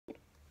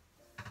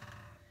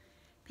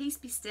Peace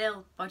Be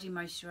Still Body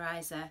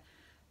Moisturiser.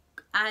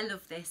 I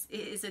love this.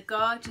 It is a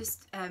gorgeous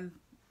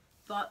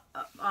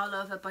all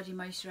over body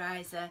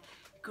moisturiser.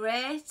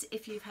 Great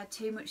if you've had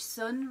too much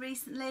sun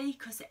recently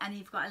and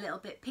you've got a little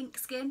bit pink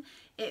skin.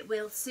 It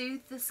will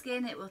soothe the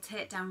skin, it will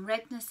take down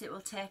redness, it will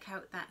take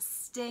out that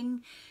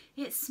sting.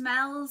 It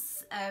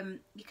smells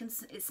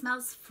it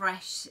smells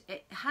fresh.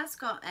 It has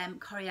got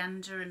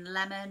coriander and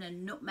lemon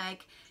and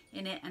nutmeg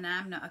in it, and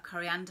I'm not a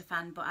coriander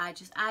fan, but I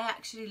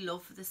actually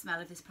love the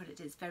smell of this product.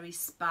 It's very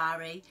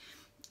sparry.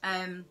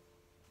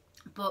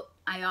 But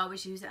I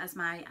always use it as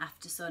my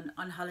after sun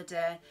on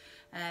holiday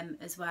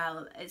as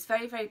well. It's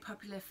very, very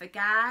popular for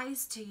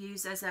guys to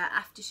use as an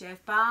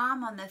aftershave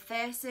balm on their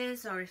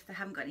faces, or if they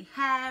haven't got any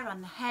hair on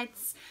the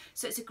heads.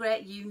 So it's a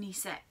great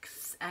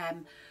unisex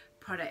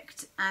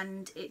product,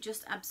 and it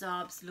just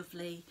absorbs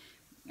lovely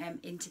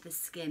into the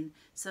skin.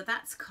 So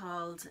that's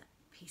called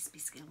Peace Be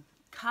Still.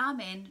 Calm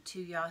in to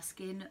your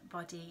skin,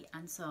 body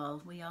and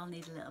soul. We all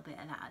need a little bit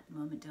of that at the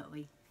moment, don't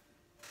we?